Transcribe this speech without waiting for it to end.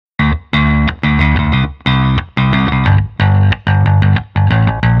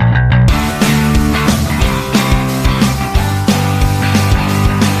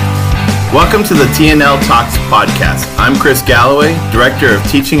Welcome to the TNL Talks podcast. I'm Chris Galloway, Director of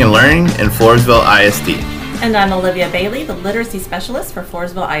Teaching and Learning in Floresville ISD. And I'm Olivia Bailey, the Literacy Specialist for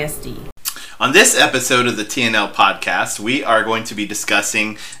Floresville ISD. On this episode of the TNL podcast, we are going to be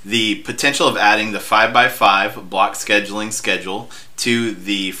discussing the potential of adding the 5x5 block scheduling schedule to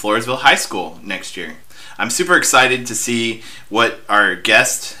the Floresville High School next year. I'm super excited to see what our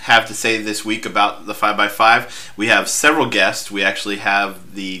guests have to say this week about the 5x5. We have several guests. We actually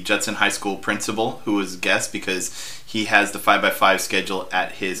have the Judson High School principal who is a guest because he has the 5x5 schedule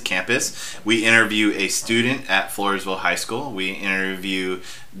at his campus. We interview a student at Floresville High School. We interview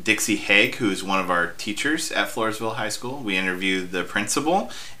Dixie Haig, who is one of our teachers at Floresville High School. We interviewed the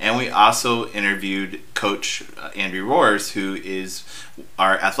principal, and we also interviewed Coach Andrew Roars, who is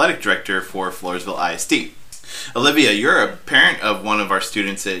our athletic director for Floresville ISD. Olivia, you're a parent of one of our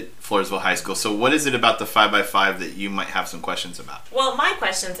students at Floresville High School. So what is it about the 5x5 that you might have some questions about? Well, my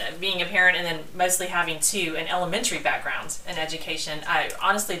questions, being a parent and then mostly having an elementary background in education, I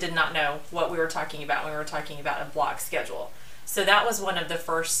honestly did not know what we were talking about when we were talking about a block schedule. So that was one of the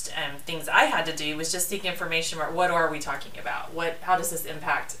first things I had to do, was just seek information about what are we talking about? How does this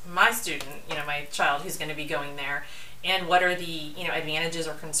impact my student, my child who's going to be going there, and what are the advantages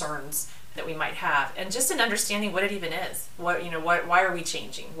or concerns that we might have, and just an understanding what it even is. Why are we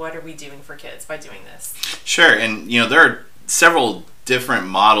changing? What are we doing for kids by doing this? Sure, and there are several different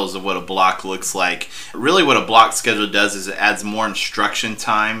models of what a block looks like. Really what a block schedule does is it adds more instruction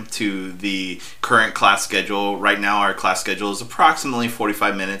time to the current class schedule. Right now our class schedule is approximately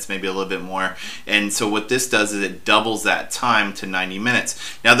 45 minutes, maybe a little bit more. And so what this does is it doubles that time to 90 minutes.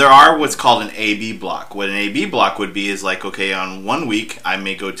 Now there are what's called an AB block. What an AB block would be is like, okay, on one week I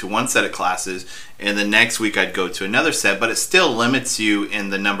may go to one set of classes, and the next week I'd go to another set, but it still limits you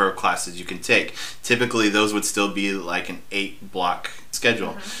in the number of classes you can take. Typically those would still be like an 8-block schedule.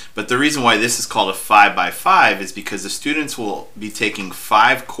 Mm-hmm. But the reason why this is called a 5x5 is because the students will be taking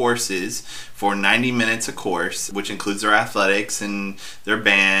 5 courses for 90 minutes a course, which includes their athletics and their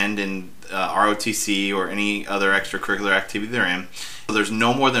band and ROTC or any other extracurricular activity they're in. So there's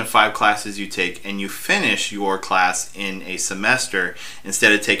no more than 5 classes you take, and you finish your class in a semester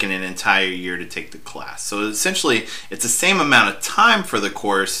instead of taking an entire year to take the class. So essentially, it's the same amount of time for the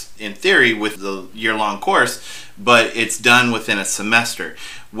course, in theory, with the year-long course, but it's done within a semester.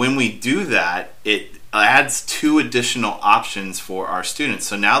 When we do that, it adds 2 additional options for our students.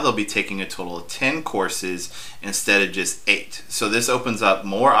 So now they'll be taking a total of 10 courses instead of just 8. So this opens up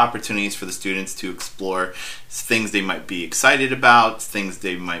more opportunities for the students to explore things they might be excited about, things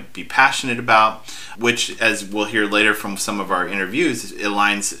they might be passionate about, which, as we'll hear later from some of our interviews,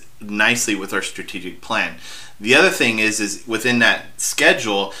 aligns nicely with our strategic plan. The other thing is within that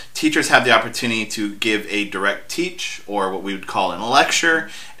schedule, teachers have the opportunity to give a direct teach, or what we would call a lecture,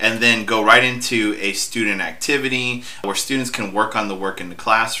 and then go right into a student activity where students can work on the work in the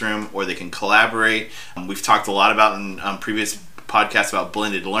classroom, or they can collaborate. We've talked a lot about in previous podcasts about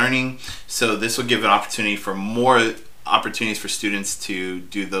blended learning, so this will give an opportunity for more opportunities for students to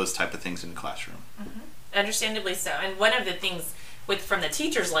do those type of things in the classroom. Mm-hmm. Understandably so. And one of the things from the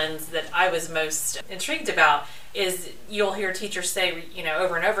teacher's lens that I was most intrigued about is you'll hear teachers say,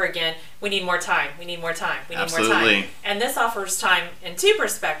 over and over again, we need more time, we need more time, we need Absolutely. more time. And this offers time in 2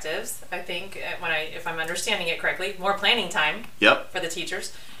 perspectives, I think, if I'm understanding it correctly, more planning time for the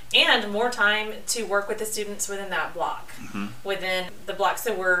teachers, and more time to work with the students within that block, within the block.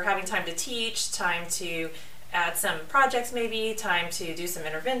 So we're having time to teach, time to add some projects, maybe time to do some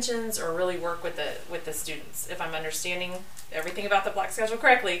interventions, or really work with the students. If I'm understanding everything about the block schedule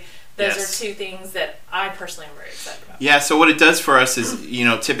correctly, those are 2 things that I personally am very excited about. Yeah, so what it does for us is,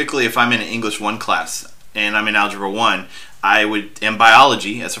 typically if I'm in an English 1 class and I'm in Algebra 1, I would, in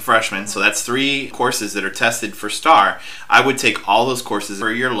biology as a freshman, so that's 3 courses that are tested for STAR, I would take all those courses for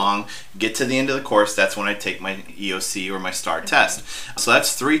a year long, get to the end of the course, that's when I take my EOC or my STAR test. So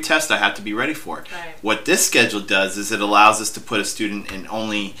that's 3 tests I have to be ready for. Right. What this schedule does is it allows us to put a student in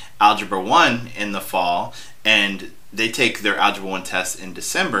only Algebra 1 in the fall, and they take their Algebra 1 test in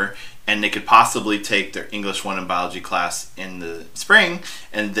December, and they could possibly take their English 1 and biology class in the spring,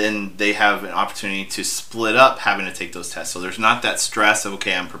 and then they have an opportunity to split up having to take those tests. So there's not that stress of,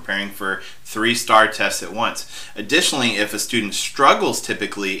 okay, I'm preparing for 3 STAR tests at once. Additionally, if a student struggles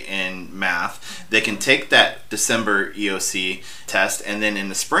typically in math, they can take that December EOC test, and then in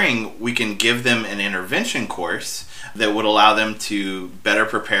the spring, we can give them an intervention course that would allow them to better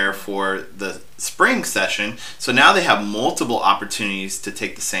prepare for the spring session. So now they have multiple opportunities to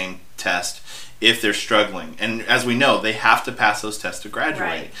take the same test if they're struggling. And as we know, they have to pass those tests to graduate.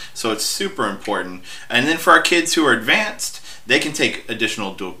 Right. So it's super important. And then for our kids who are advanced, they can take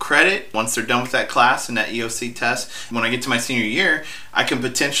additional dual credit once they're done with that class and that EOC test. When I get to my senior year, I can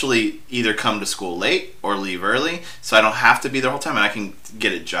potentially either come to school late or leave early, so I don't have to be there the whole time, and I can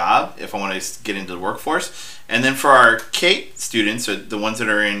get a job if I want to get into the workforce. And then for our CATE students, or the ones that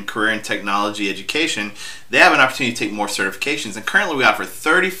are in career and technology education, they have an opportunity to take more certifications. And currently we offer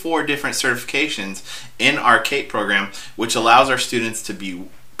 34 different certifications in our CATE program, which allows our students to be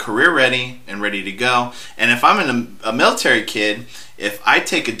career ready and ready to go. And if I'm a military kid, if I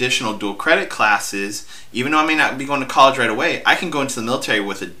take additional dual credit classes, even though I may not be going to college right away, I can go into the military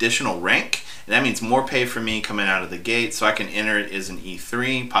with additional rank. And that means more pay for me coming out of the gate, so I can enter it as an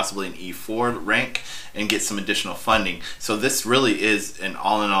E3, possibly an E4 rank, and get some additional funding. So this really is an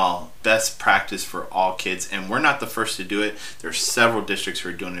all-in-all best practice for all kids, and we're not the first to do it. There's several districts who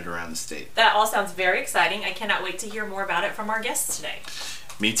are doing it around the state. That all sounds very exciting. I cannot wait to hear more about it from our guests today.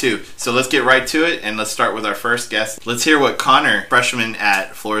 Me too. So let's get right to it, and let's start with our first guest. Let's hear what Connor, freshman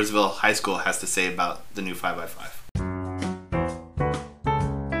at Floresville High School, has to say about the new 5x5.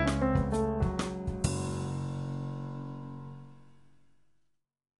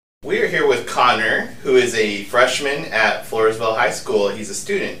 We are here with Connor, who is a freshman at Floresville High School. He's a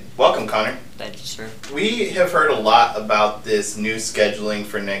student. Welcome, Connor. Thank you, sir. We have heard a lot about this new scheduling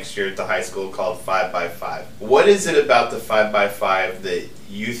for next year at the high school called 5x5. What is it about the 5x5 that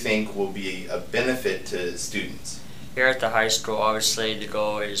you think will be a benefit to students? Here at the high school, obviously the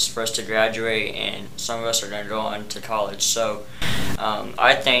goal is for us to graduate, and some of us are going to go on to college. So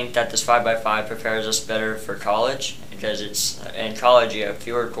I think that this 5x5 prepares us better for college, because it's in college you have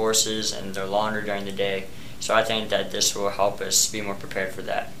fewer courses and they're longer during the day. So I think that this will help us be more prepared for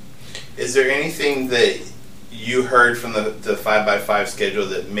that. Is there anything that you heard from the 5x5 schedule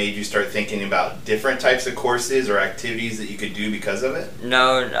that made you start thinking about different types of courses or activities that you could do because of it?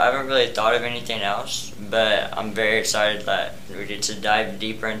 No, I haven't really thought of anything else, but I'm very excited that we get to dive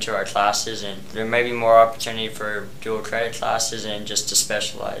deeper into our classes, and there may be more opportunity for dual credit classes and just to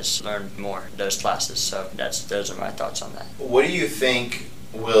specialize, learn more of those classes. So those are my thoughts on that. What do you think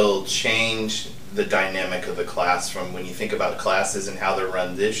will change the dynamic of the class from when you think about classes and how they're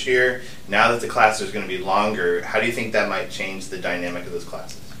run this year? Now that the class is going to be longer, how do you think that might change the dynamic of those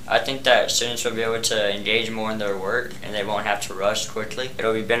classes? I think that students will be able to engage more in their work, and they won't have to rush quickly.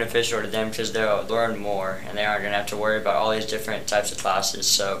 It'll be beneficial to them because they'll learn more, and they aren't going to have to worry about all these different types of classes.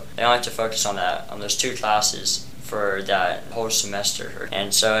 So they only have to focus on those two classes for that whole semester,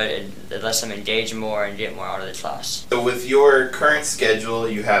 and so it lets them engage more and get more out of the class. So with your current schedule,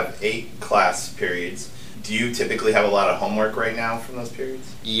 you have 8 class periods. Do you typically have a lot of homework right now from those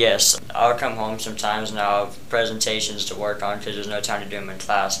periods? Yes, I'll come home sometimes and I'll have presentations to work on because there's no time to do them in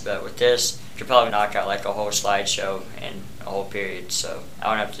class, but with this, you could probably knock out like a whole slideshow in a whole period, so I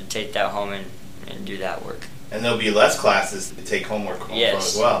won't have to take that home and do that work. And there'll be less classes to take homework home from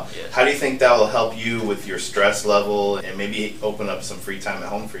as well. Yes. How do you think that will help you with your stress level and maybe open up some free time at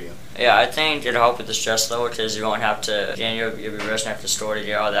home for you? Yeah, I think it'll help with the stress level because you won't have to, again, you'll be rushing after school to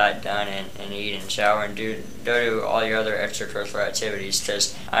get all that done and eat and shower and do all your other extracurricular activities,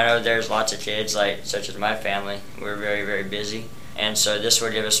 because I know there's lots of kids, such as my family, we're very, very busy. And so this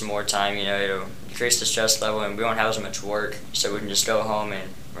will give us more time, it'll decrease the stress level and we won't have as much work, so we can just go home and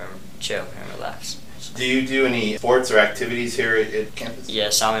chill and relax. Do you do any sports or activities here at campus?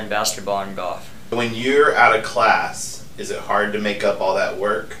 Yes, I'm in basketball and golf. When you're out of class, is it hard to make up all that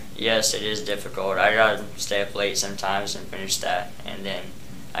work? Yes, it is difficult. I gotta stay up late sometimes and finish that, and then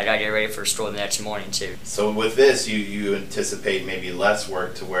I gotta get ready for school the next morning too. So with this, you anticipate maybe less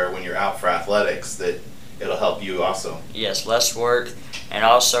work to where when you're out for athletics that it'll help you also? Yes, less work, and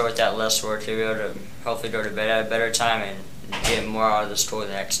also with that less work, you'll be able to hopefully go to bed at a better time and get more out of the school the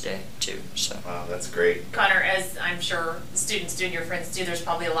next day too. So. Wow, that's great. Connor, as I'm sure students do and your friends do, there's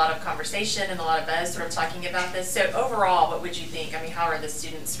probably a lot of conversation and a lot of buzz sort of talking about this. So overall, what would you think? I mean, how are the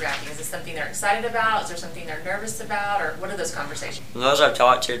students reacting? Is this something they're excited about? Is there something they're nervous about? Or what are those conversations? Those I've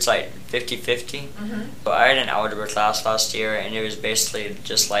talked to, it's like 50-50. Mm-hmm. But I had an algebra class last year, and it was basically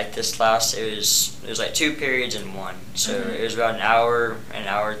just like this class. It was like 2 periods in one. So it was about an hour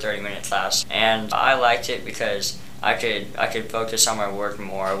 30-minute class. And I liked it because I could focus on my work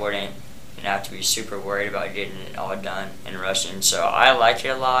more. I wouldn't have to be super worried about getting it all done and rushing. So I like it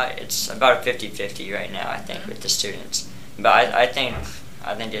a lot. It's about a 50-50 right now, I think, with the students. But I think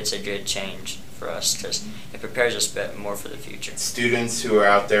it's a good change for us because it prepares us a bit more for the future. Students who are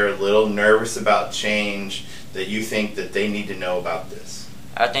out there a little nervous about change, that you think that they need to know about this?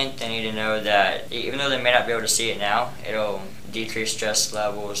 I think they need to know that even though they may not be able to see it now, it'll decrease stress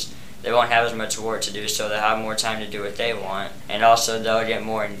levels. They won't have as much work to do, so they'll have more time to do what they want, and also they'll get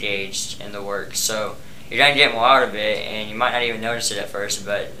more engaged in the work. So you're going to get more out of it, and you might not even notice it at first,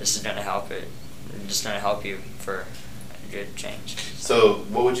 but this is going to help it. It's just going to help you for a good change. So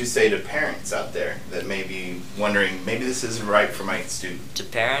what would you say to parents out there that may be wondering, maybe this isn't right for my student? To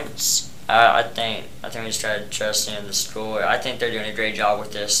parents, I think we just try to trust in the school. I think they're doing a great job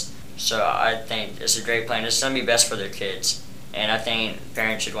with this. So I think it's a great plan. It's going to be best for their kids. And I think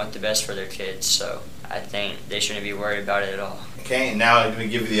parents should want the best for their kids. So I think they shouldn't be worried about it at all. Okay, and now I'm going to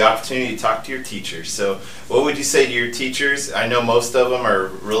give you the opportunity to talk to your teachers. So what would you say to your teachers? I know most of them are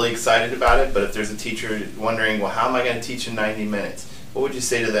really excited about it, but if there's a teacher wondering, well, how am I going to teach in 90 minutes? What would you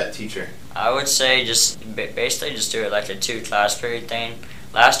say to that teacher? I would say basically just do it like a 2-class period thing.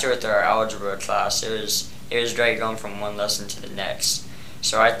 Last year with our algebra class, it was great going from one lesson to the next.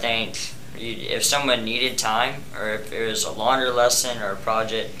 So I think if someone needed time, or if it was a longer lesson or a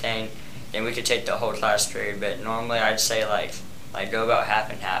project thing, then we could take the whole class period. But normally I'd say like go about half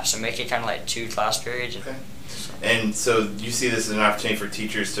and half. So make it kind of like 2 class periods. Okay. And so you see this as an opportunity for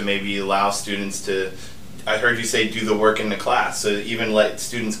teachers to maybe allow students to, I heard you say, do the work in the class. So even let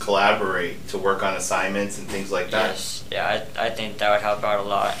students collaborate to work on assignments and things like that. Yes. Yeah, I think that would help out a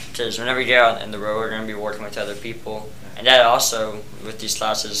lot. Because whenever you get out in the road, we're going to be working with other people. And that also, with these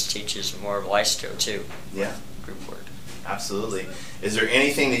classes, teaches more of life skill too. Yeah. Group work. Absolutely. Is there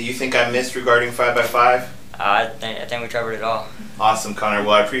anything that you think I missed regarding 5x5? I think we covered it all. Awesome, Connor.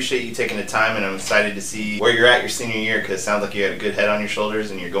 Well, I appreciate you taking the time, and I'm excited to see where you're at your senior year, because it sounds like you had a good head on your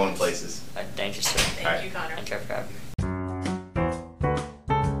shoulders and you're going places. Thank you, sir. Thank you, Connor. Thank you for having me.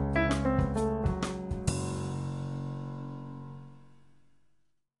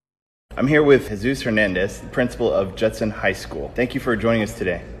 I'm here with Jesus Hernandez, principal of Judson High School. Thank you for joining us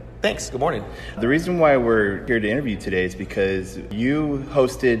today. Thanks. Good morning. The reason why we're here to interview today is because you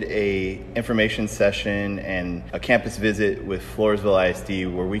hosted a information session and a campus visit with Floresville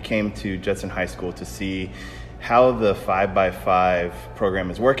ISD, where we came to Judson High School to see how the 5x5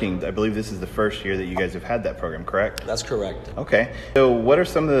 program is working. I believe this is the first year that you guys have had that program, correct? That's correct. Okay. So what are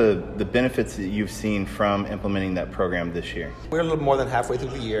some of the benefits that you've seen from implementing that program this year? We're a little more than halfway through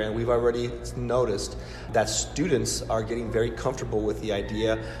the year, and we've already noticed that students are getting very comfortable with the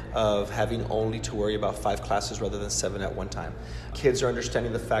idea of having only to worry about 5 classes rather than 7 at one time. Kids are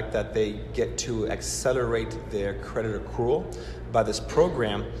understanding the fact that they get to accelerate their credit accrual by this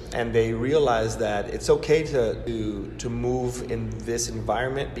program, and they realize that it's okay to move in this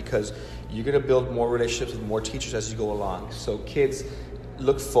environment because you're going to build more relationships with more teachers as you go along. So kids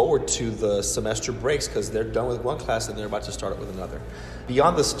look forward to the semester breaks because they're done with one class and they're about to start with another.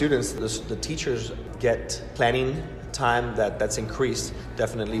 Beyond the students, the teachers get planning time that's increased,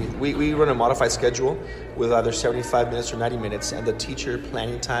 definitely. We run a modified schedule with either 75 minutes or 90 minutes, and the teacher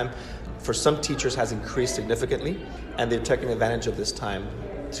planning time for some teachers has increased significantly, and they're taking advantage of this time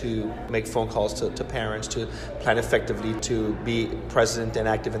to make phone calls to parents, to plan effectively, to be present and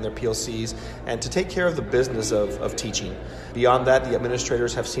active in their PLCs, and to take care of the business of teaching. Beyond that, the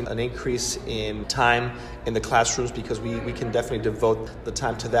administrators have seen an increase in time in the classrooms because we can definitely devote the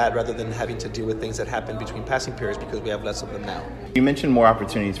time to that rather than having to deal with things that happen between passing periods because we have less of them now. You mentioned more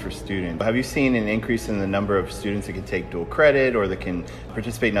opportunities for students. Have you seen an increase in the number of students that can take dual credit or that can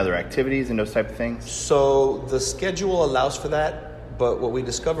participate in other activities and those type of things? So the schedule allows for that. But what we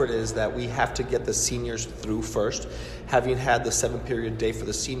discovered is that we have to get the seniors through first. Having had the 7-period day for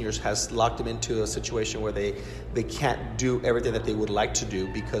the seniors has locked them into a situation where they can't do everything that they would like to do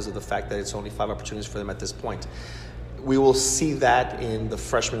because of the fact that it's only 5 opportunities for them at this point. We will see that in the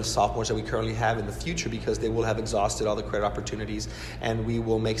freshmen and sophomores that we currently have in the future because they will have exhausted all the credit opportunities, and we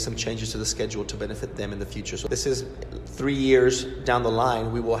will make some changes to the schedule to benefit them in the future. So this is 3 years down the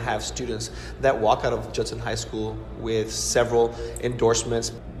line, we will have students that walk out of Judson High School with several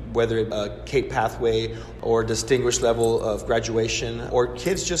endorsements, whether a CAPE pathway or distinguished level of graduation, or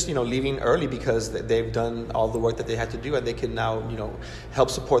kids just leaving early because they've done all the work that they had to do and they can now help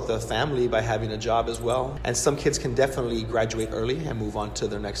support the family by having a job as well. And some kids can definitely graduate early and move on to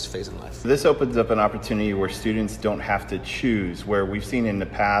their next phase in life. This opens up an opportunity where students don't have to choose, where we've seen in the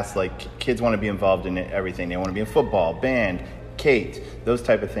past, like, kids want to be involved in everything. They want to be in football, band, Kate, those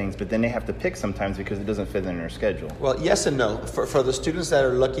type of things, but then they have to pick sometimes because it doesn't fit in their schedule. Well, yes and no. For the students that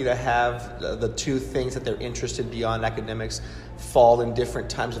are lucky to have the 2 things that they're interested beyond academics fall in different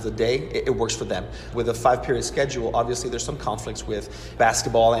times of the day, it works for them. With a 5-period schedule, obviously there's some conflicts with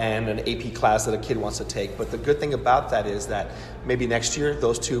basketball and an AP class that a kid wants to take, but the good thing about that is that maybe next year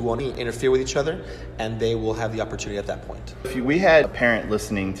those 2 won't interfere with each other and they will have the opportunity at that point. If we had a parent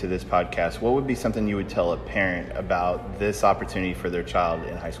listening to this podcast, what would be something you would tell a parent about this opportunity for their child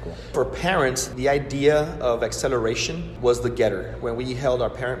in high school? For parents, the idea of acceleration was the getter. When we held our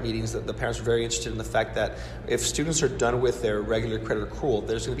parent meetings, the parents were very interested in the fact that if students are done with their regular credit accrual,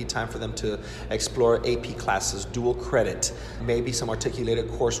 there's going to be time for them to explore AP classes, dual credit, maybe some articulated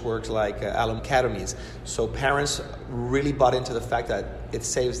coursework like Alum Academies. So parents really bought into the fact that it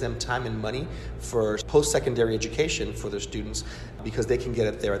saves them time and money for post-secondary education for their students because they can get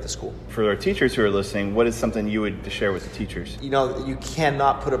it there at the school. For our teachers who are listening, what is something you would share with the teachers? You know, you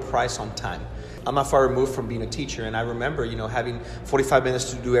cannot put a price on time. I'm not far removed from being a teacher, and I remember, having 45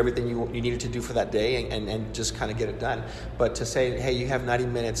 minutes to do everything you needed to do for that day and just kind of get it done. But to say, hey, you have 90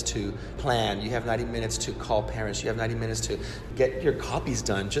 minutes to plan, you have 90 minutes to call parents, you have 90 minutes to get your copies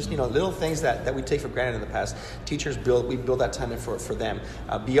done, just, little things that we take for granted in the past. Teachers we build that time in for them.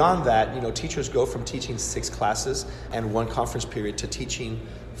 Beyond that, teachers go from teaching 6 classes and 1 conference period to teaching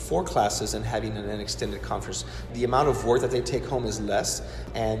 4 classes and having an extended conference. The amount of work that they take home is less,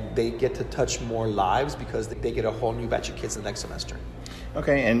 and they get to touch more lives because they get a whole new batch of kids the next semester.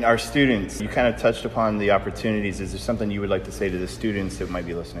 Okay, and our students, you kind of touched upon the opportunities. Is there something you would like to say to the students that might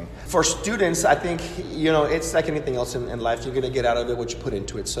be listening? For students, I think, it's like anything else in life. You're going to get out of it what you put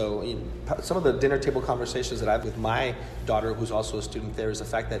into it. So some of the dinner table conversations that I have with my daughter, who's also a student there, is the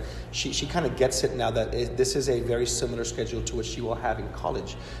fact that she kind of gets it now that this is a very similar schedule to what she will have in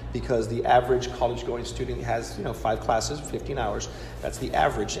college, because the average college-going student has, 5 classes, 15 hours. That's the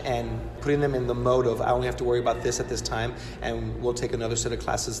average. And putting them in the mode of, I only have to worry about this at this time, and we'll take another set of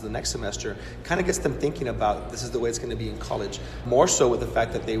classes the next semester, kind of gets them thinking about this is the way it's going to be in college. More so with the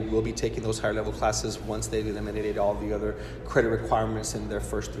fact that they will be taking those higher level classes once they've eliminated all the other credit requirements in their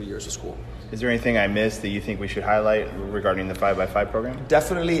first 3 years of school. Is there anything I missed that you think we should highlight regarding the 5x5 program?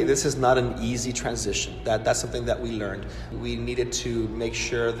 Definitely, this is not an easy transition. That's something that we learned. We needed to make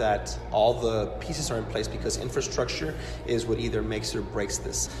sure that all the pieces are in place because infrastructure is what either makes or breaks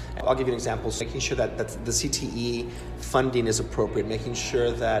this. I'll give you an example. So making sure that the CTE funding is appropriate, making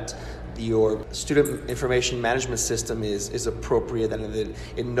sure that your student information management system is appropriate and that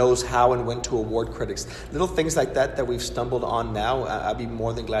it knows how and when to award credits. Little things like that we've stumbled on now, I'd be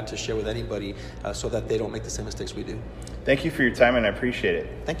more than glad to share with anybody so that they don't make the same mistakes we do. Thank you for your time, and I appreciate it.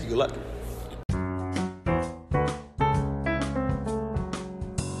 Thank you. Good luck.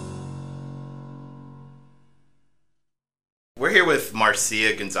 We're here with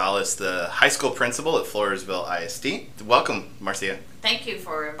Marcia Gonzalez, the high school principal at Floresville ISD. Welcome, Marcia. Thank you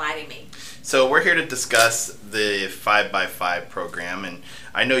for inviting me. So we're here to discuss the 5x5 program, and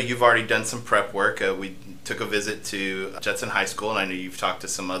I know you've already done some prep work. We took a visit to Judson High School, and I know you've talked to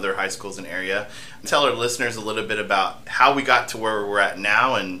some other high schools in the area. Tell our listeners a little bit about how we got to where we're at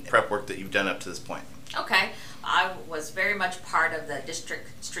now and prep work that you've done up to this point. Okay. I was very much part of the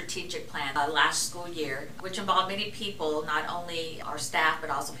district strategic plan last school year, which involved many people, not only our staff, but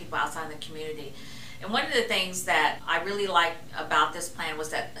also people outside the community. And one of the things that I really liked about this plan was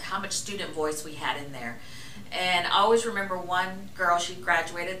that how much student voice we had in there. And I always remember one girl, she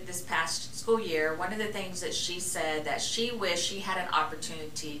graduated this past school year. One of the things that she said that she wished she had an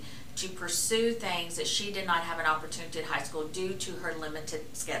opportunity to pursue things that she did not have an opportunity at high school due to her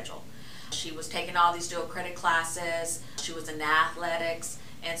limited schedule. She was taking all these dual credit classes, she was in athletics,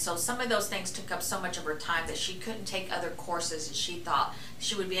 and so some of those things took up so much of her time that she couldn't take other courses that she thought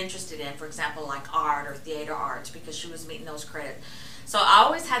she would be interested in, for example, like art or theater arts, because she was meeting those credits. So I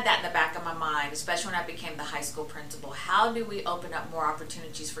always had that in the back of my mind, especially when I became the high school principal. How do we open up more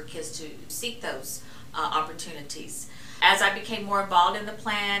opportunities for kids to seek those opportunities? As I became more involved in the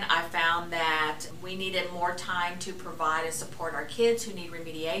plan, I found that we needed more time to provide and support our kids who need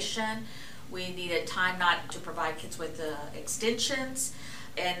remediation. We needed time not to provide kids with extensions.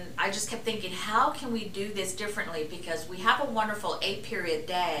 And I just kept thinking, how can we do this differently? Because we have a wonderful 8-period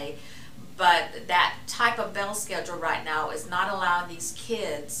day, but that type of bell schedule right now is not allowing these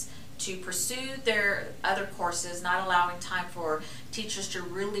kids to pursue their other courses, not allowing time for teachers to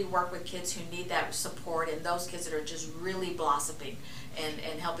really work with kids who need that support and those kids that are just really blossoming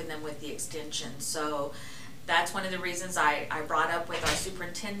and helping them with the extension. So that's one of the reasons I brought up with our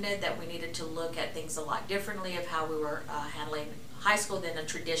superintendent that we needed to look at things a lot differently of how we were handling high school than a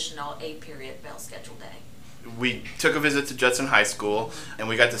traditional 8-period bell schedule day. We took a visit to Judson High School, and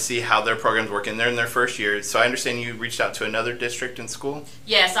we got to see how their programs work, and they're in their first year. So I understand you reached out to another district in school?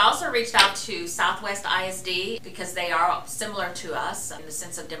 Yes, I also reached out to Southwest ISD because they are similar to us in the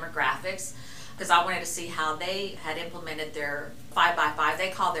sense of demographics, because I wanted to see how they had implemented their 5x5.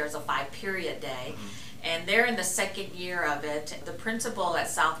 They call theirs a 5-period day. And they're in the second year of it. The principal at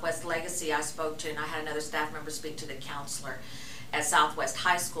Southwest Legacy I spoke to, and I had another staff member speak to the counselor. at Southwest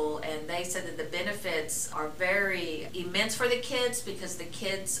High School, and they said that the benefits are very immense for the kids because the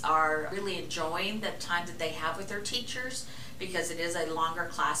kids are really enjoying the time that they have with their teachers, because it is a longer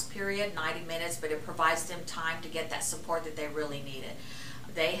class period, 90 minutes, but it provides them time to get that support that they really needed.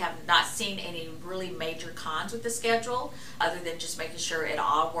 They have not seen any really major cons with the schedule, other than just making sure it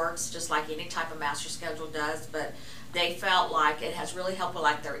all works just like any type of master schedule does, but they felt like it has really helped with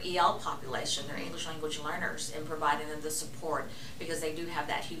like their EL population, their English language learners, in providing them the support because they do have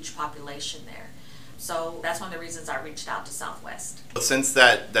that huge population there. So that's one of the reasons I reached out to Southwest. Since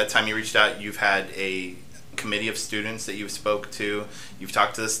that time you reached out, you've had a committee of students that you've spoke to, you've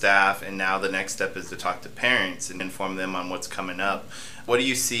talked to the staff, and now the next step is to talk to parents and inform them on what's coming up. What do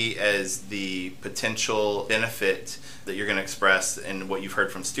you see as the potential benefit that you're going to express and what you've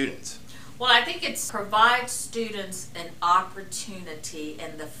heard from students? Well, I think it provides students an opportunity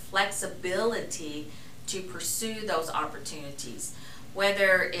and the flexibility to pursue those opportunities.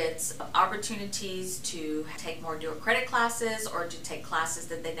 Whether it's opportunities to take more dual credit classes or to take classes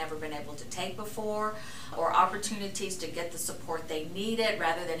that they've never been able to take before, or opportunities to get the support they needed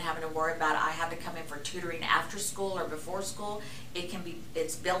rather than having to worry about I have to come in for tutoring after school or before school.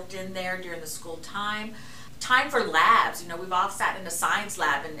 It's built in there during the school time. Time for labs. You know, we've all sat in a science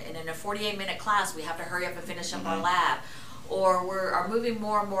lab and in a 48-minute class we have to hurry up and finish up our lab. Or are moving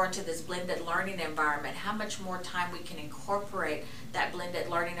more and more into this blended learning environment, how much more time we can incorporate that blended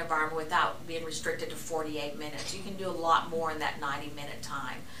learning environment without being restricted to 48 minutes. You can do a lot more in that 90-minute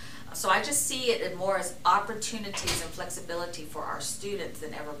time. So I just see it more as opportunities and flexibility for our students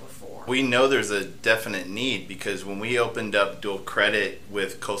than ever before. We know there's a definite need because when we opened up dual credit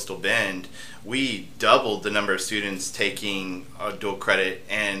with Coastal Bend, we doubled the number of students taking dual credit,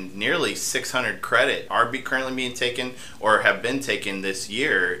 and nearly 600 credit are currently being taken or have been taken this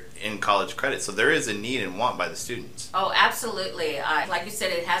year in college credit. So there is a need and want by the students. Oh, absolutely. Like you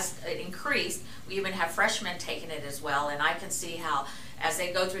said, it has increased. We even have freshmen taking it as well, and I can see how as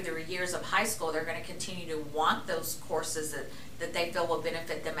they go through their years of high school, they're going to continue to want those courses that they feel will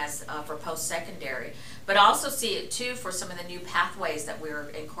benefit them as for post-secondary. But I also see it too for some of the new pathways that we're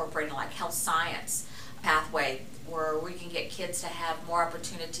incorporating, like health science pathway, where we can get kids to have more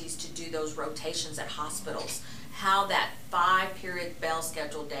opportunities to do those rotations at hospitals. How that 5-period bell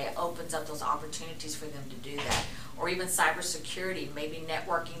schedule day opens up those opportunities for them to do that. Or even cybersecurity, maybe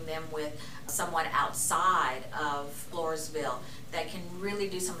networking them with someone outside of Floresville that can really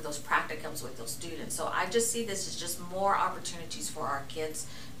do some of those practicums with those students. So I just see this as just more opportunities for our kids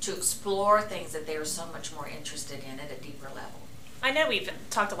to explore things that they are so much more interested in at a deeper level. I know we've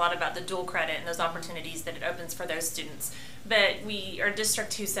talked a lot about the dual credit and those opportunities that it opens for those students, but we are a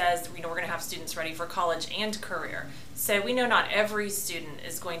district who says we're going to have students ready for college and career. So we know not every student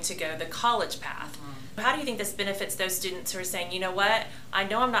is going to go the college path. How do you think this benefits those students who are saying, you know what, I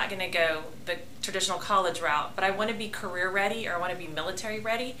know I'm not going to go the traditional college route, but I want to be career ready or I want to be military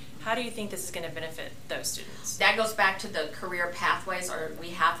ready? How do you think this is going to benefit those students? That goes back to the career pathways we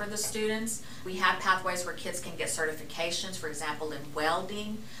have for the students. We have pathways where kids can get certifications, for example, in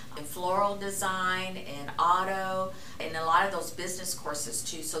welding, in floral design, in auto, and a lot of those business courses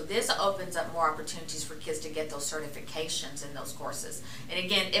too. So this opens up more opportunities for kids to get those certifications in those courses. And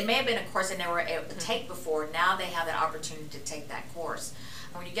again, it may have been a course they never were able to take before. Now they have that opportunity to take that course.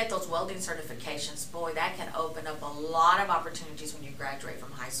 When you get those welding certifications, boy, that can open up a lot of opportunities when you graduate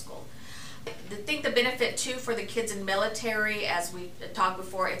from high school. I think the benefit too for the kids in military, as we talked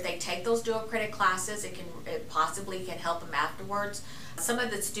before, if they take those dual credit classes, it possibly can help them afterwards. Some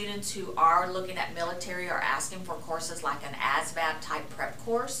of the students who are looking at military are asking for courses like an ASVAB type prep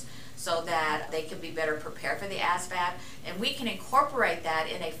course so that they can be better prepared for the ASVAB. And we can incorporate that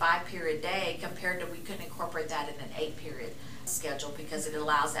in a 5-period day compared to we couldn't incorporate that in an 8-period schedule because it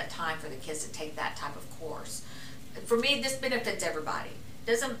allows that time for the kids to take that type of course. For me, this benefits everybody.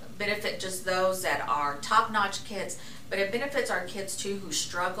 It doesn't benefit just those that are top-notch kids, but it benefits our kids too who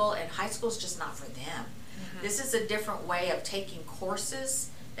struggle, and high school is just not for them. This is a different way of taking courses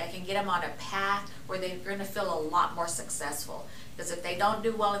that can get them on a path where they're going to feel a lot more successful. Because if they don't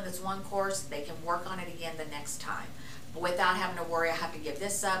do well in this one course, they can work on it again the next time. But without having to worry, I have to give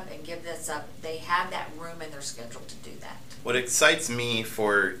this up and give this up. They have that room in their schedule to do that. What excites me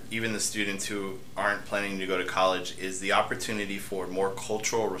for even the students who aren't planning to go to college is the opportunity for more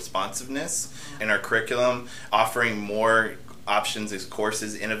cultural responsiveness in our curriculum, offering more options as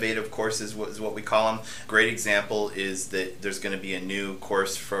courses, innovative courses is what we call them. Great example is that there's going to be a new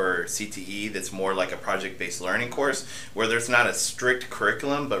course for CTE that's more like a project-based learning course, where there's not a strict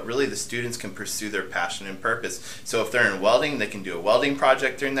curriculum, but really the students can pursue their passion and purpose. So if they're in welding, they can do a welding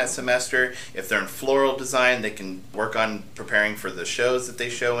project during that semester. If they're in floral design, they can work on preparing for the shows that they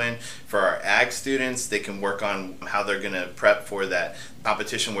show in. For our ag students, they can work on how they're going to prep for that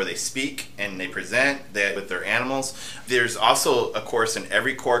competition where they speak and they present with their animals. There's also a course in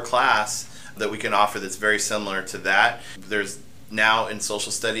every core class that we can offer that's very similar to that. There's now in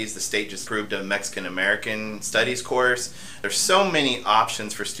social studies, the state just approved a Mexican American studies course. There's so many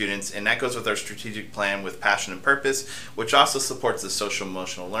options for students, and that goes with our strategic plan with passion and purpose, which also supports the social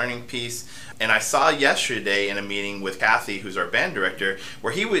emotional learning piece. And I saw yesterday in a meeting with Kathy, who's our band director,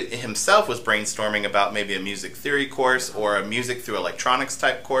 where he himself was brainstorming about maybe a music theory course or a music through electronics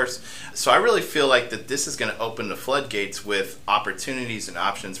type course. So I really feel like that this is going to open the floodgates with opportunities and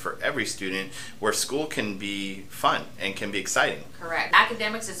options for every student, where school can be fun and can be exciting. Correct.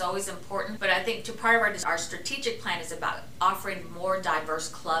 Academics is always important, but I think part of our strategic plan is about offering more diverse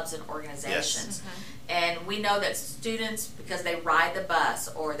clubs and organizations. Yes. And we know that students, because they ride the bus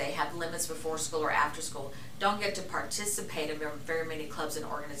or they have limits before school or after school, don't get to participate in very many clubs and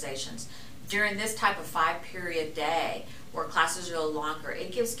organizations. During this type of 5-period day where classes are a little longer,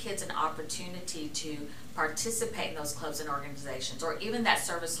 it gives kids an opportunity to participate in those clubs and organizations, or even that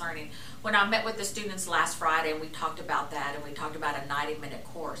service learning. When I met with the students last Friday and we talked about that, and we talked about a 90-minute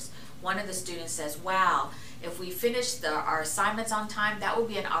course, one of the students says, wow, if we finish our assignments on time, that would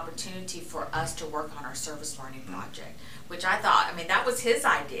be an opportunity for us to work on our service learning project. Which I thought, I mean, that was his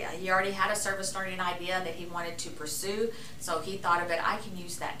idea. He already had a service learning idea that he wanted to pursue, so he thought of it, I can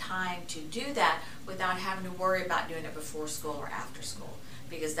use that time to do that without having to worry about doing it before school or after school,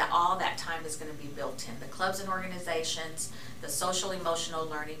 because all that time is going to be built in. The clubs and organizations, the social emotional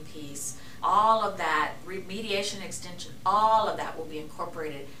learning piece, all of that, remediation extension, all of that will be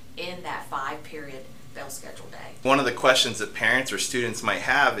incorporated in that 5-period bell schedule day. One of the questions that parents or students might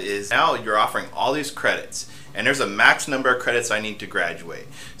have is, now you're offering all these credits, and there's a max number of credits I need to graduate.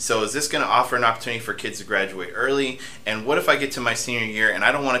 So is this going to offer an opportunity for kids to graduate early? And what if I get to my senior year and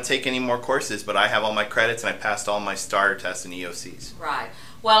I don't want to take any more courses, but I have all my credits and I passed all my starter tests and EOCs? Right.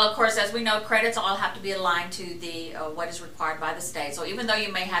 Well, of course, as we know, credits all have to be aligned to the what is required by the state. So even though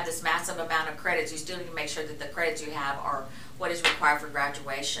you may have this massive amount of credits, you still need to make sure that the credits you have are what is required for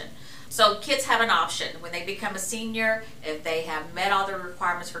graduation. So kids have an option. When they become a senior, if they have met all the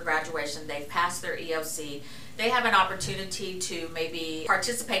requirements for graduation, they've passed their EOC, they have an opportunity to maybe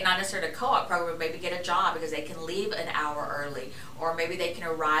participate, not necessarily in a co-op program, but maybe get a job because they can leave an hour early, or maybe they can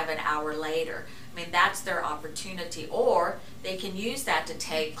arrive an hour later. I mean, that's their opportunity. Or they can use that to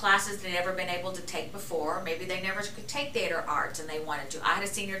take classes they've never been able to take before. Maybe they never could take theater arts and they wanted to. I had a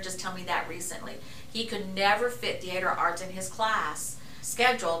senior just tell me that recently. He could never fit theater arts in his class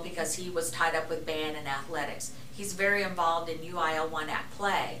schedule because he was tied up with band and athletics. He's very involved in UIL1 at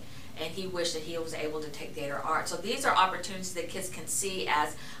Play, and he wished that he was able to take theater art. So these are opportunities that kids can see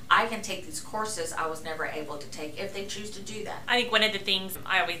as, I can take these courses I was never able to take if they choose to do that. I think one of the things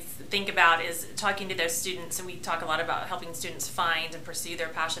I always think about is talking to those students, and we talk a lot about helping students find and pursue their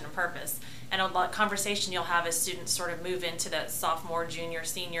passion and purpose. And a lot of conversation you'll have as students sort of move into that sophomore, junior,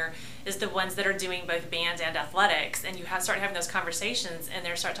 senior is the ones that are doing both band and athletics. And you start having those conversations, and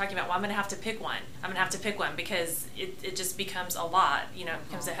they start talking about, well, I'm going to have to pick one. I'm going to have to pick one because it just becomes a lot, it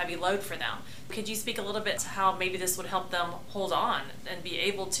becomes a heavy load for them. Could you speak a little bit to how maybe this would help them hold on and be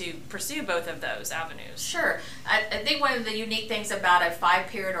able to pursue both of those avenues? Sure. I think one of the unique things about a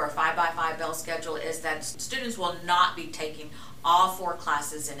 5-period or a 5x5 bell schedule is that students will not be taking all 4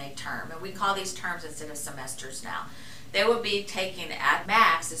 classes in a term. And we call these terms instead of semesters now. They will be taking at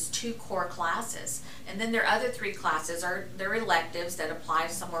max is 2 core classes. And then their other 3 classes are their electives that apply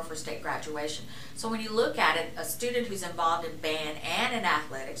somewhere for state graduation. So when you look at it, a student who's involved in band and in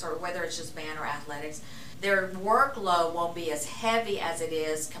athletics, or whether it's just band or athletics, their workload won't be as heavy as it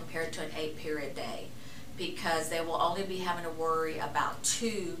is compared to an 8-period day, because they will only be having to worry about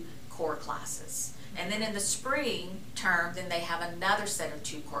 2 core classes. And then in the spring term, then they have another set of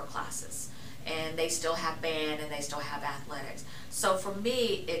 2 core classes. And they still have band and they still have athletics. So for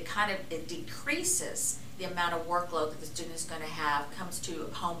me, it decreases the amount of workload that the student is going to have comes to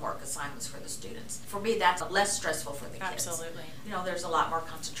homework assignments for the students. For me, that's less stressful for the kids. Absolutely. There's a lot more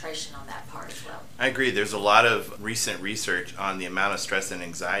concentration on that part as well. I agree. There's a lot of recent research on the amount of stress and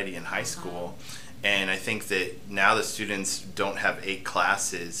anxiety in high school. And I think that now the students don't have 8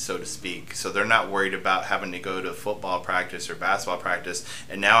 classes, so to speak, so they're not worried about having to go to football practice or basketball practice,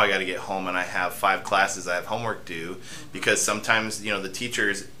 and now I got to get home and I have 5 classes I have homework due, because sometimes the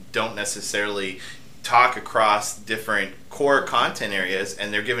teachers don't necessarily talk across different core content areas,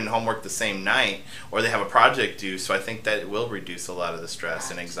 and they're given homework the same night, or they have a project due. So I think that it will reduce a lot of the stress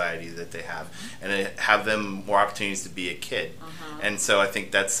and anxiety that they have, and it have them more opportunities to be a kid. And so I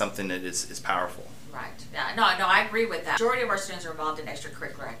think that's something that is powerful. Right. Yeah. No, I agree with that. The majority of our students are involved in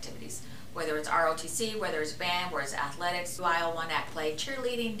extracurricular activities, whether it's ROTC, whether it's band, whether it's athletics, UIL1 Act Play,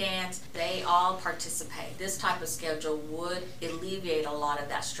 cheerleading, dance, they all participate. This type of schedule would alleviate a lot of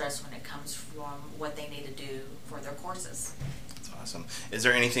that stress when it comes from what they need to do for their courses. That's awesome. Is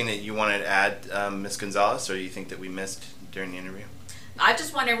there anything that you wanted to add, Ms. Gonzalez, or you think that we missed during the interview? I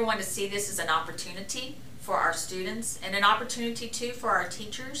just want everyone to see this as an opportunity for our students and an opportunity too for our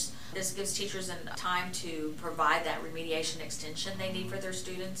teachers. This gives teachers time to provide that remediation extension they need for their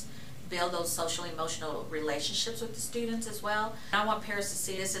students, build those social emotional relationships with the students as well. And I want parents to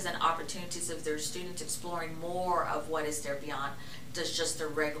see this as an opportunity of their students exploring more of what is there beyond just the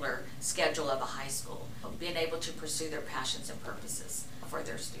regular schedule of a high school, being able to pursue their passions and purposes for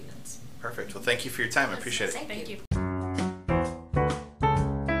their students. Perfect. Well, thank you for your time. I appreciate it. Thank you.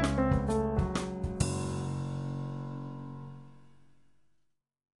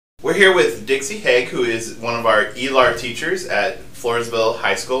 We're here with Dixie Haig, who is one of our ELAR teachers at Floresville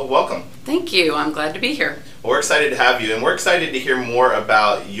High School. Welcome. Thank you. I'm glad to be here. Well, we're excited to have you, and we're excited to hear more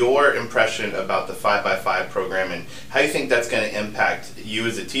about your impression about the 5x5 program and how you think that's going to impact you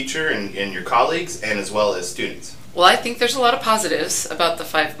as a teacher and your colleagues, and as well as students. Well, I think there's a lot of positives about the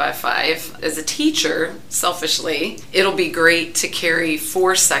 5x5. As a teacher, selfishly, it'll be great to carry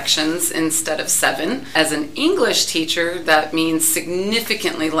 4 sections instead of 7. As an English teacher, that means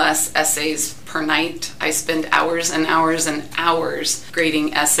significantly less essays per night. I spend hours and hours and hours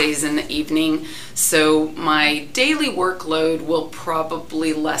grading essays in the evening, so my daily workload will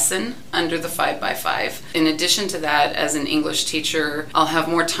probably lessen under the 5x5. In addition to that, as an English teacher, I'll have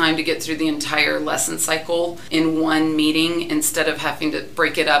more time to get through the entire lesson cycle in one meeting instead of having to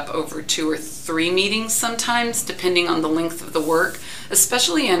break it up over 2 or 3 meetings sometimes, depending on the length of the work,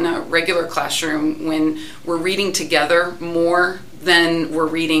 especially in a regular classroom when we're reading together more than we're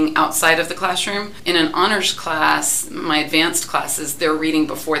reading outside of the classroom. In an honors class, my advanced classes, they're reading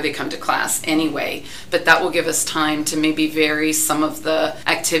before they come to class anyway, but that will give us time to maybe vary some of the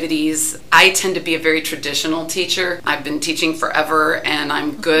activities. I tend to be a very traditional teacher. I've been teaching forever, and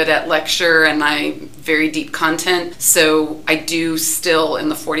I'm good at lecture, and I very deep content, so I do still in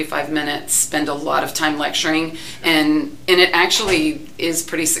the 45 minutes spend a lot of time lecturing, and it actually is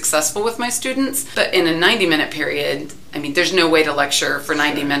pretty successful with my students. But in a 90-minute period, I mean, there's no way to lecture for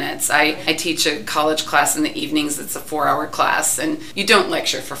 90 minutes. I teach a college class in the evenings. It's a 4-hour class, and you don't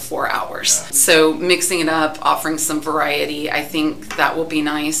lecture for 4 hours. So mixing it up, offering some variety, I think that will be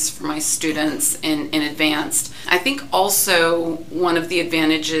nice for my students in advanced. I think also one of the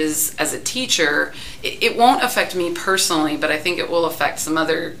advantages as a teacher, it won't affect me personally, but I think it will affect some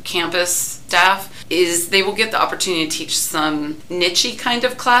other campus staff, is they will get the opportunity to teach some niche-y kind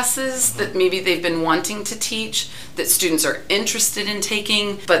of classes that maybe they've been wanting to teach, that students are interested in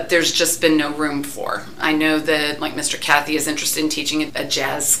taking, but there's just been no room for. I know that like Mr. Cathy is interested in teaching a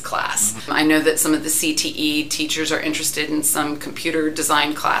jazz class. I know that some of the CTE teachers are interested in some computer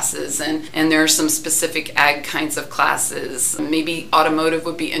design classes, and there are some specific ag kinds of classes. Maybe automotive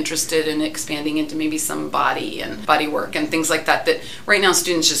would be interested in expanding into maybe some body and body work and things like that, that right now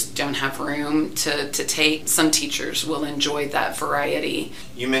students just don't have room to take. Some teachers will enjoy that variety.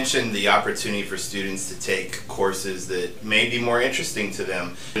 You mentioned the opportunity for students to take courses that may be more interesting to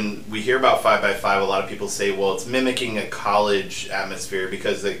them. When we hear about 5x5, a lot of people say, well, it's mimicking a college atmosphere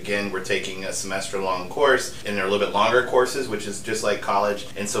because, again, we're taking a semester-long course, and they're a little bit longer courses, which is just like college.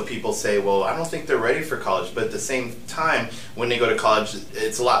 And so people say, well, I don't think they're ready for college. But at the same time, when they go to college,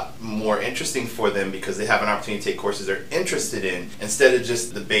 it's a lot more interesting for them because they have an opportunity to take courses they're interested in instead of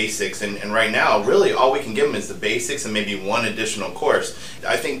just the basics. And right now, really, all we can give them is the basics and maybe one additional course.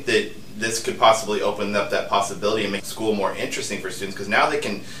 I think that this could possibly open up that possibility and make school more interesting for students because now they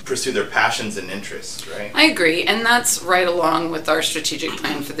can pursue their passions and interests, right? I agree, and that's right along with our strategic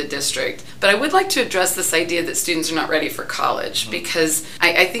plan for the district. But I would like to address this idea that students are not ready for college because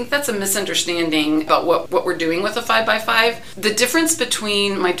I think that's a misunderstanding about what we're doing with a 5x5. The difference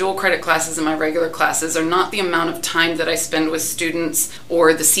between my dual credit classes and my regular classes are not the amount of time that I spend with students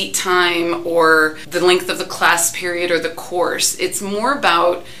or the seat time or the length of the class period or the course. It's more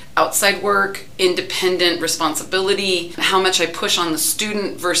about outside work, independent responsibility, how much I push on the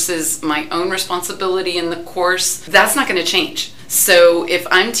student versus my own responsibility in the course, that's not going to change. So if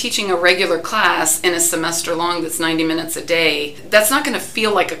I'm teaching a regular class in a semester long that's 90 minutes a day, that's not going to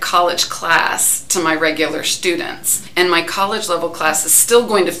feel like a college class to my regular students. And my college level class is still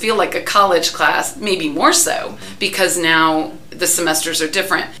going to feel like a college class, maybe more so, because now the semesters are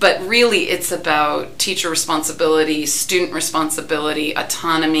different. But really it's about teacher responsibility, student responsibility,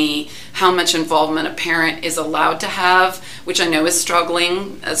 autonomy, how much involvement a parent is allowed to have, which I know is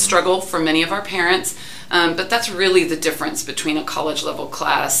a struggle for many of our parents. But that's really the difference between a college level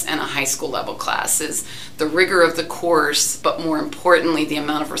class and a high school level class, is the rigor of the course, but more importantly, the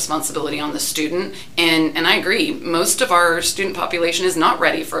amount of responsibility on the student. And I agree, most of our student population is not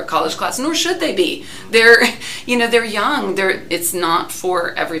ready for a college class, nor should they be. They're young. It's not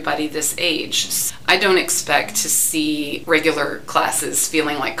for everybody this age. I don't expect to see regular classes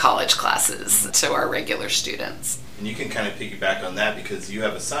feeling like college classes to our regular students. And you can kind of piggyback on that because you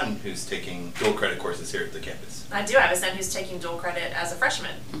have a son who's taking dual credit courses here at the campus. I do have a son who's taking dual credit as a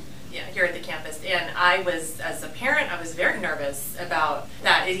freshman here at the campus. And I was, as a parent, I was very nervous about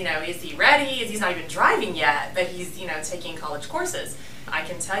that. Is he ready? He's not even driving yet, but he's, taking college courses. I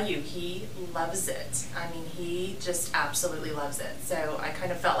can tell you, he loves it. I mean, he just absolutely loves it. So I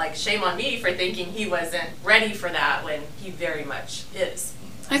kind of felt like shame on me for thinking he wasn't ready for that when he very much is.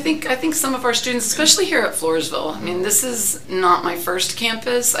 I think some of our students, especially here at Floresville, I mean, this is not my first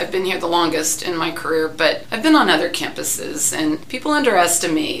campus. I've been here the longest in my career, but I've been on other campuses, and people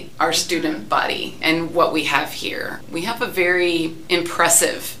underestimate our student body and what we have here. We have a very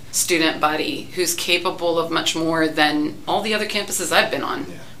impressive student body who's capable of much more than all the other campuses I've been on,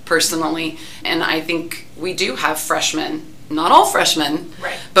 personally. And I think we do have freshmen. Not all freshmen,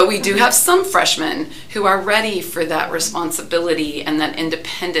 right, but we do have some freshmen who are ready for that responsibility and that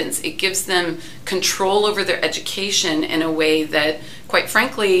independence. It gives them control over their education in a way that, quite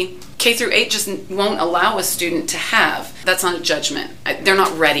frankly, K through 8 just won't allow a student to have. That's not a judgment. They're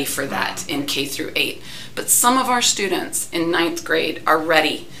not ready for that in K through 8. But some of our students in 9th grade are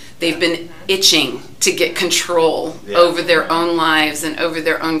ready. They've been itching to get control over their own lives and over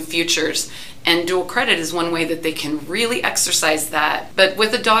their own futures. And dual credit is one way that they can really exercise that. But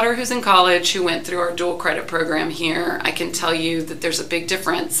with a daughter who's in college who went through our dual credit program here, I can tell you that there's a big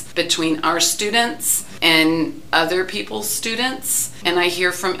difference between our students and other people's students. And I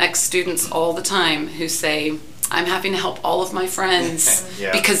hear from ex-students all the time who say, I'm having to help all of my friends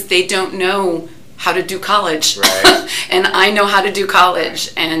because they don't know how to do college. Right. And I know how to do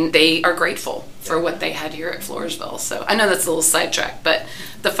college, and they are grateful for what they had here at Floresville. So I know that's a little sidetracked, but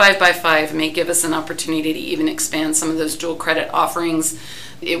the 5x5 may give us an opportunity to even expand some of those dual credit offerings.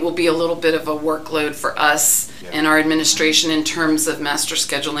 It will be a little bit of a workload for us and our administration in terms of master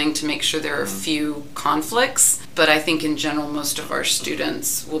scheduling to make sure there are few conflicts. But I think in general, most of our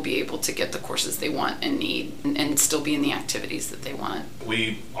students will be able to get the courses they want and need and still be in the activities that they want.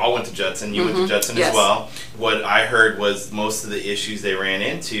 We all went to Judson. You went to Judson as well. What I heard was most of the issues they ran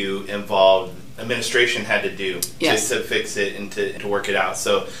into involved administration had to do to fix it and to work it out.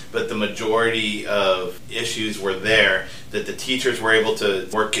 So, but the majority of issues were there that the teachers were able to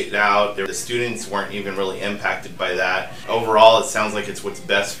work it out. The students weren't even really impacted by that. Overall, it sounds like it's what's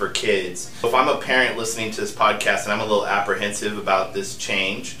best for kids. If I'm a parent listening to this podcast and I'm a little apprehensive about this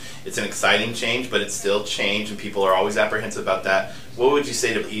change, it's an exciting change, but it's still change and people are always apprehensive about that. What would you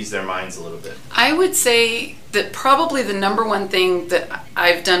say to ease their minds a little bit? I would say that probably the number one thing that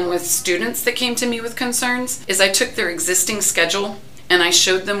I've done with students that came to me with concerns is I took their existing schedule and I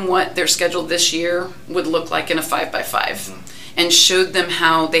showed them what their schedule this year would look like in a 5x5 and showed them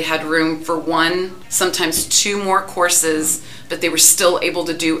how they had room for 1, sometimes 2 more courses, but they were still able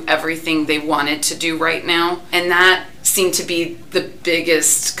to do everything they wanted to do right now. And that seemed to be the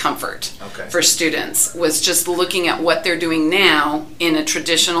biggest comfort for students, was just looking at what they're doing now in a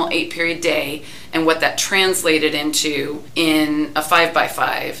traditional 8-period day and what that translated into in a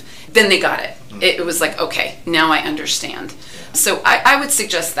 5x5. Then they got it. It was like, okay, now I understand. So I would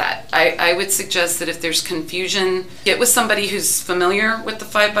suggest that. I would suggest that if there's confusion, get with somebody who's familiar with the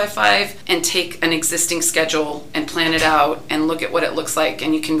 5x5 and take an existing schedule and plan it out and look at what it looks like,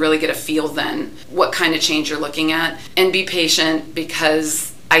 and you can really get a feel then what kind of change you're looking at. And be patient,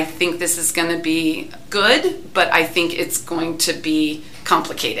 because I think this is going to be good, but I think it's going to be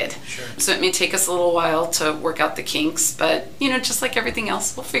complicated. Sure. So it may take us a little while to work out the kinks, but just like everything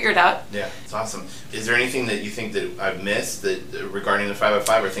else, we'll figure it out. Yeah, it's awesome. Is there anything that you think that I've missed that regarding the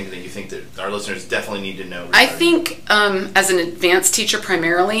 5x5, or things that you think that our listeners definitely need to know? I think as an advanced teacher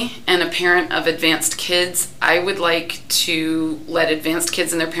primarily and a parent of advanced kids, I would like to let advanced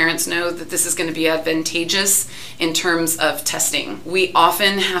kids and their parents know that this is going to be advantageous in terms of testing. We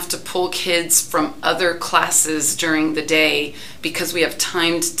often have to pull kids from other classes during the day because we have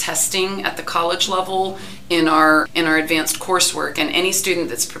timed testing at the college level in our advanced coursework, and any student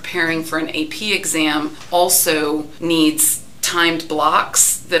that's preparing for an AP exam also needs timed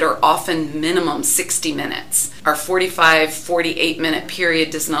blocks that are often minimum 60 minutes. Our 48-minute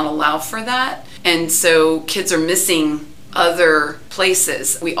period does not allow for that, and so kids are missing other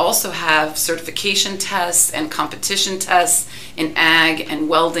places. We also have certification tests and competition tests in ag and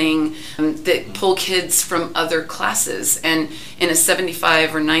welding that pull kids from other classes, and in a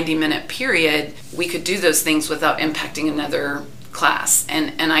 75 or 90-minute period we could do those things without impacting another class,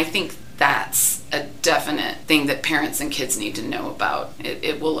 and I think that's a definite thing that parents and kids need to know about.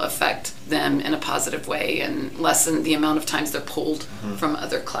 It will affect them in a positive way and lessen the amount of times they're pulled from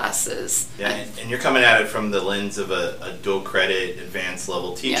other classes. Yeah, and you're coming at it from the lens of a dual credit advanced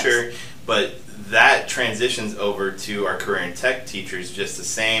level teacher, yes. But that transitions over to our career and tech teachers just the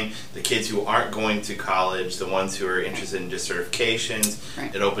same. The kids who aren't going to college, the ones who are interested in just certifications,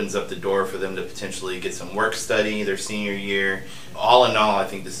 right. It opens up the door for them to potentially get some work study their senior year. All in all, I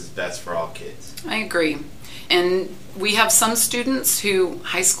think this is best for all kids. I agree. And we have some students who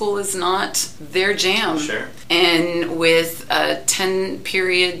high school is not their jam. Sure. And with a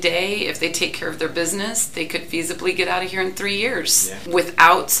 10-period day, if they take care of their business, they could feasibly get out of here in 3 years, yeah.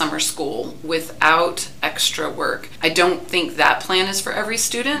 Without summer school, without extra work. I don't think that plan is for every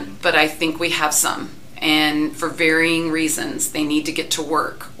student, but I think we have some. And for varying reasons, they need to get to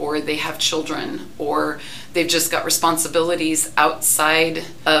work, or they have children, or they've just got responsibilities outside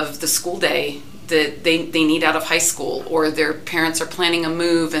of the school day that they need out of high school, or their parents are planning a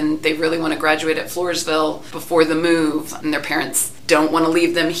move and they really want to graduate at Floresville before the move, and their parents don't want to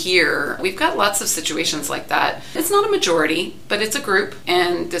leave them here. We've got lots of situations like that. It's not a majority, but it's a group,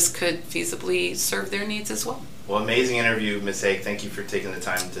 and this could feasibly serve their needs as well. Well, amazing interview, Ms. Haig. Thank you for taking the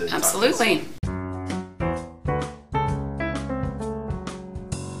time to Absolutely. talk to us.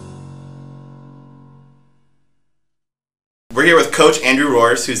 We're here with Coach Andrew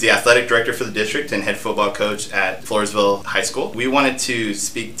Roars, who's the athletic director for the district and head football coach at Floresville High School. We wanted to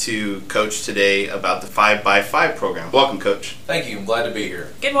speak to Coach today about the 5x5 program. Welcome, Coach. Thank you. I'm glad to be here.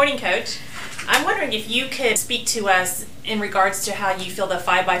 Good morning, Coach. I'm wondering if you could speak to us in regards to how you feel the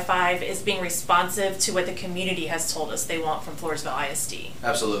 5x5 is being responsive to what the community has told us they want from Floresville ISD.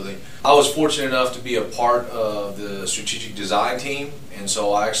 Absolutely. I was fortunate enough to be a part of the strategic design team, and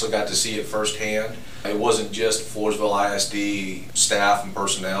so I actually got to see it firsthand. It wasn't just Floresville ISD staff and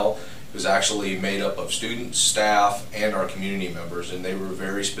personnel. It was actually made up of students, staff, and our community members, and they were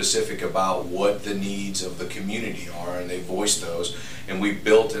very specific about what the needs of the community are, and they voiced those. And we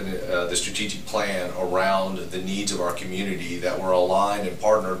built the strategic plan around the needs of our community that were aligned and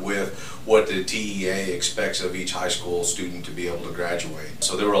partnered with what the TEA expects of each high school student to be able to graduate.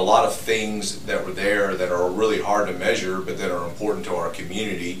 So there were a lot of things that were there that are really hard to measure, but that are important to our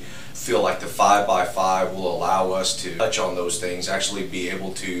community. Feel like the 5x5 will allow us to touch on those things, actually be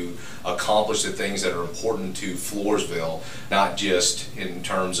able to accomplish the things that are important to Floresville, not just in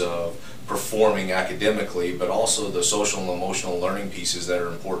terms of performing academically, but also the social and emotional learning pieces that are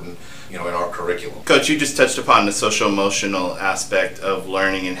important, in our curriculum. Coach, you just touched upon the social emotional aspect of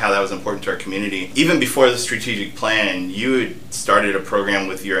learning and how that was important to our community. Even before the strategic plan, you had started a program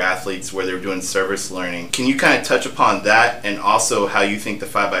with your athletes where they were doing service learning. Can you kind of touch upon that, and also how you think the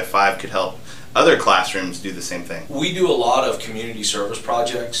 5x5 could help other classrooms do the same thing? We do a lot of community service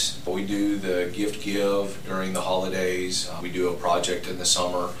projects. We do the gift give during the holidays. We do a project in the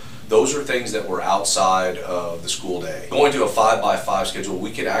summer. Those are things that were outside of the school day. Going to a 5x5 schedule,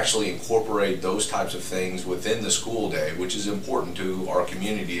 we could actually incorporate those types of things within the school day, which is important to our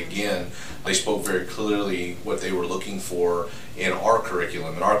community. Again, they spoke very clearly what they were looking for in our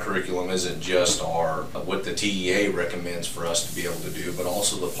curriculum, and our curriculum isn't just what the TEA recommends for us to be able to do, but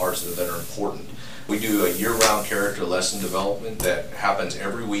also the parts that are important. We do a year-round character lesson development that happens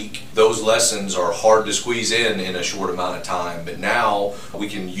every week. Those lessons are hard to squeeze in a short amount of time, but now we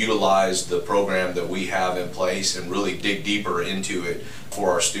can utilize the program that we have in place and really dig deeper into it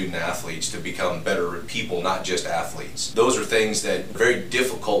for our student athletes to become better people, not just athletes. Those are things that are very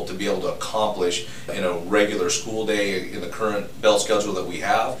difficult to be able to accomplish in a regular school day in the current bell schedule that we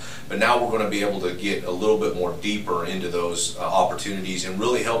have. But now we're going to be able to get a little bit more deeper into those opportunities and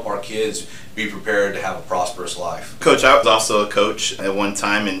really help our kids be prepared to have a prosperous life. Coach, I was also a coach at one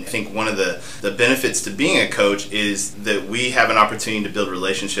time, and I think one of the benefits to being a coach is that we have an opportunity to build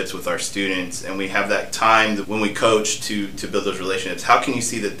relationships with our students, and we have that time when we coach to build those relationships. How can you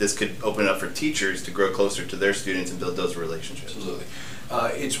see that this could open up for teachers to grow closer to their students and build those relationships? Absolutely.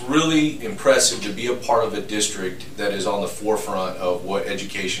 It's really impressive to be a part of a district that is on the forefront of what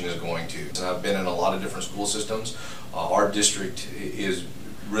education is going to. And I've been in a lot of different school systems. Our district is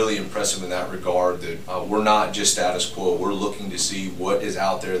really impressive in that regard, that we're not just status quo. We're looking to see what is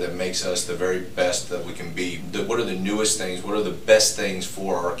out there that makes us the very best that we can be. What are the newest things? What are the best things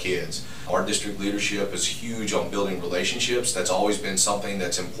for our kids? Our district leadership is huge on building relationships. That's always been something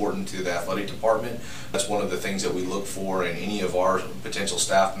that's important to the athletic department. That's one of the things that we look for in any of our potential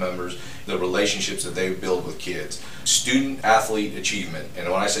staff members, the relationships that they build with kids. Student-athlete achievement.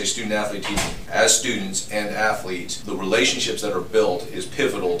 And when I say student-athlete achievement, as students and athletes, the relationships that are built is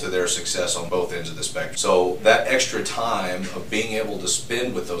pivotal to their success on both ends of the spectrum. So that extra time of being able to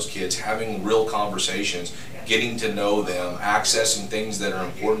spend with those kids, having real conversations, getting to know them, accessing things that are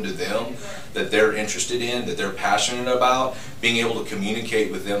important to them, that they're interested in, that they're passionate about, being able to communicate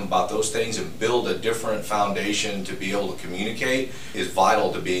with them about those things and build a different foundation to be able to communicate is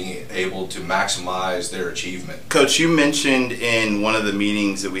vital to being able to maximize their achievement. Coach, you mentioned in one of the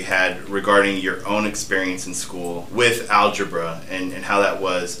meetings that we had regarding your own experience in school with algebra and how that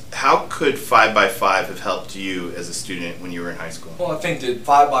was. How could 5x5 have helped you as a student when you were in high school? Well, I think the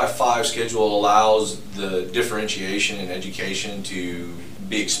 5x5 schedule allows the differentiation in education to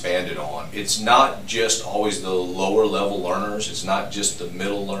be expanded on. It's not just always the lower level learners, it's not just the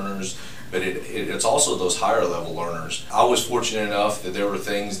middle learners, but it's also those higher level learners. I was fortunate enough that there were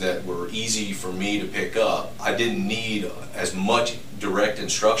things that were easy for me to pick up. I didn't need as much direct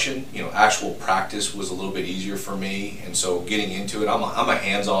instruction. Actual practice was a little bit easier for me, and so getting into it, I'm a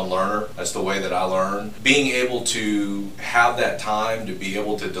hands-on learner. That's the way that I learn. Being able to have that time to be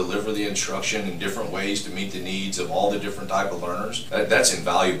able to deliver the instruction in different ways to meet the needs of all the different type of learners, that's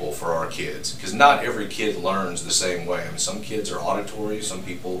invaluable for our kids, because not every kid learns the same way. I mean, some kids are auditory, some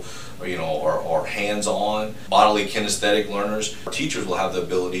people are hands-on, bodily kinesthetic learners. Teachers will have the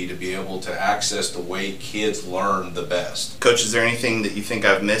ability to be able to access the way kids learn the best. Coach, is there anything that you think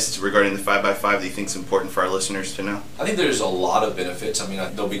I've missed regarding the 5x5 that you think is important for our listeners to know? I think there's a lot of benefits. I mean,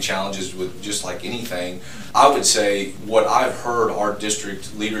 there'll be challenges with just like anything. I would say what I've heard our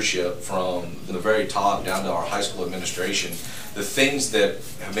district leadership from the very top down to our high school administration, the things that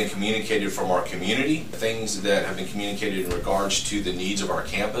have been communicated from our community, the things that have been communicated in regards to the needs of our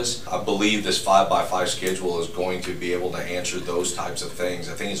campus, I believe this 5x5 schedule is going to be able to answer those types of things.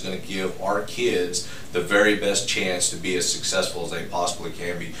 I think it's going to give our kids the very best chance to be as successful as they possibly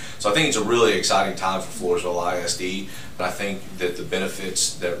can be. So I think it's a really exciting time for Floresville ISD, and I think that the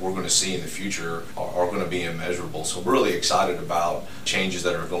benefits that we're going to see in the future are going to be immeasurable. So we're really excited about changes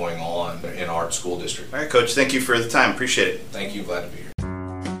that are going on in our school district. All right, Coach, thank you for the time. Appreciate it. Thank you. Glad to be here.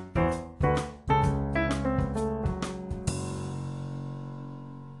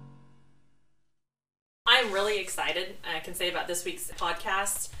 I'm really excited, I can say, about this week's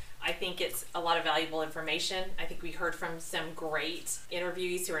podcast. I think it's a lot of valuable information. I think we heard from some great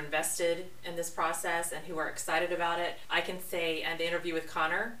interviewees who are invested in this process and who are excited about it. I can say, and the interview with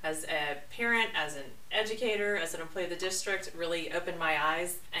Connor, as a parent, as an educator, as an employee of the district, really opened my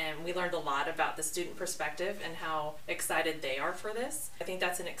eyes, and we learned a lot about the student perspective and how excited they are for this. I think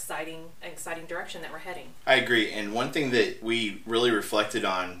that's an exciting direction that we're heading. I agree, and one thing that we really reflected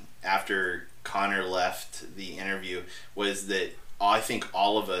on after Connor left the interview was that I think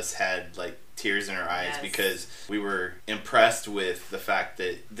all of us had like tears in our eyes. Yes. Because we were impressed with the fact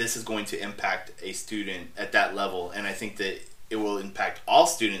that this is going to impact a student at that level, and I think that it will impact all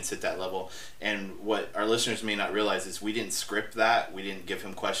students at that level. And what our listeners may not realize is we didn't script that. We didn't give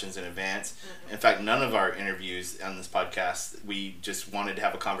him questions in advance. Mm-hmm. In fact, none of our interviews on this podcast, we just wanted to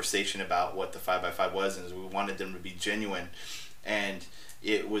have a conversation about what the 5x5 was, and we wanted them to be genuine. And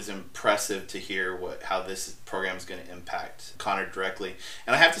it was impressive to hear how this program is going to impact Connor directly.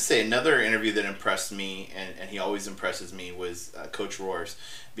 And I have to say, another interview that impressed me, and he always impresses me, was Coach Roars,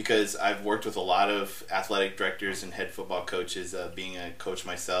 because I've worked with a lot of athletic directors and head football coaches, being a coach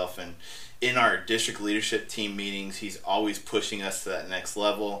myself, and in our district leadership team meetings, he's always pushing us to that next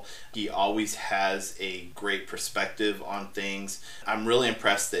level. He always has a great perspective on things. I'm really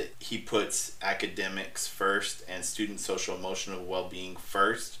impressed that he puts academics first and student social emotional well-being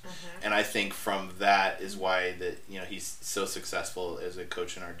first. And I think from that is why that he's so successful as a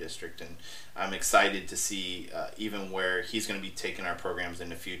coach in our district, and I'm excited to see even where he's going to be taking our programs in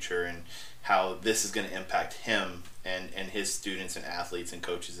the future and how this is going to impact him and his students and athletes and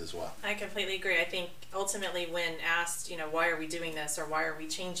coaches as well. I completely agree. I think ultimately when asked, why are we doing this or why are we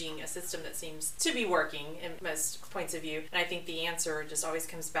changing a system that seems to be working in most points of view, and I think the answer just always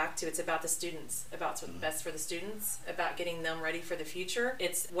comes back to it's about the students, about what's best for the students, about getting them ready for the future.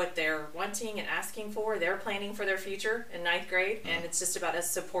 It's what they're wanting and asking for. They're planning for their future in 9th grade, and it's just about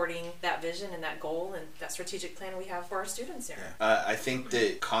us supporting that vision and that goal and that strategic plan we have for our students here. I think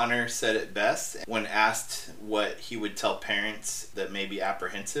that Connor said it best when asked what he would tell parents that may be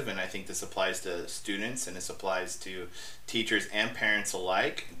apprehensive, and I think this applies to students and this applies to teachers and parents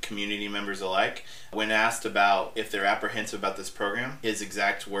alike, community members alike. When asked about if they're apprehensive about this program, his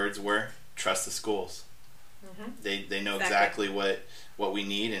exact words were, trust the schools. They know exactly what we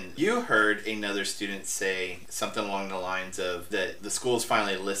need. And you heard another student say something along the lines of that the school is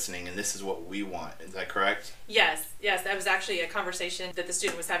finally listening and this is what we want. Is that correct? Yes, that was actually a conversation that the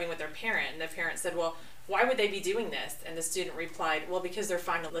student was having with their parent, and the parent said, well, why would they be doing this? And the student replied, well, because they're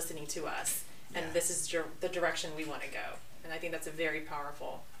finally listening to us, and this is the direction we want to go. And I think that's a very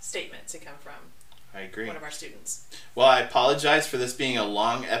powerful statement to come from I agree. One of our students. Well, I apologize for this being a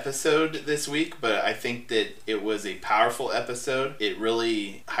long episode this week, but I think that it was a powerful episode. It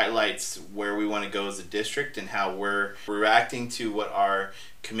really highlights where we want to go as a district and how we're reacting to what our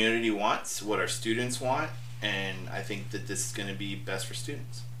community wants, what our students want, and I think that this is going to be best for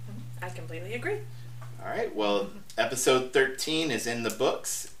students. I completely agree. All right, well, episode 13 is in the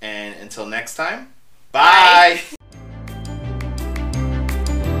books, and until next time, bye!